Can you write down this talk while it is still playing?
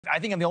I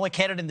think I'm the only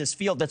candidate in this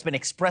field that's been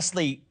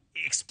expressly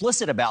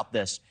explicit about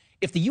this.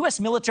 If the U.S.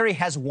 military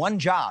has one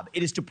job,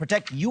 it is to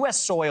protect U.S.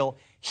 soil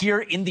here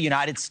in the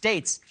United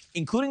States,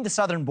 including the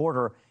southern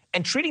border.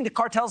 And treating the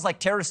cartels like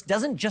terrorists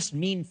doesn't just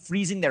mean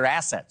freezing their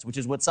assets, which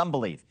is what some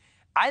believe.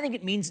 I think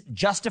it means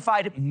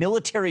justified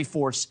military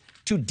force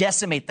to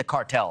decimate the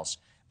cartels.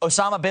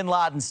 Osama bin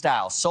Laden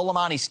style,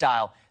 Soleimani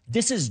style.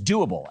 This is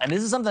doable. And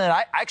this is something that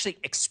I actually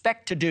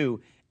expect to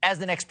do as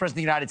the next president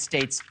of the United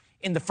States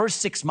in the first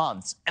 6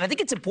 months. And I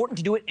think it's important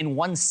to do it in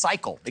one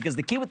cycle, because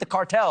the key with the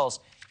cartels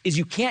is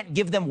you can't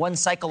give them one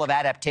cycle of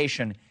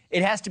adaptation.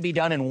 It has to be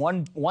done in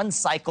one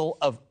cycle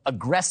of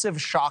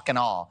aggressive shock and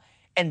awe.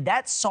 And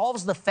that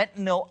solves the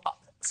fentanyl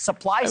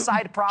supply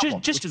side problem,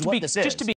 which is what this is.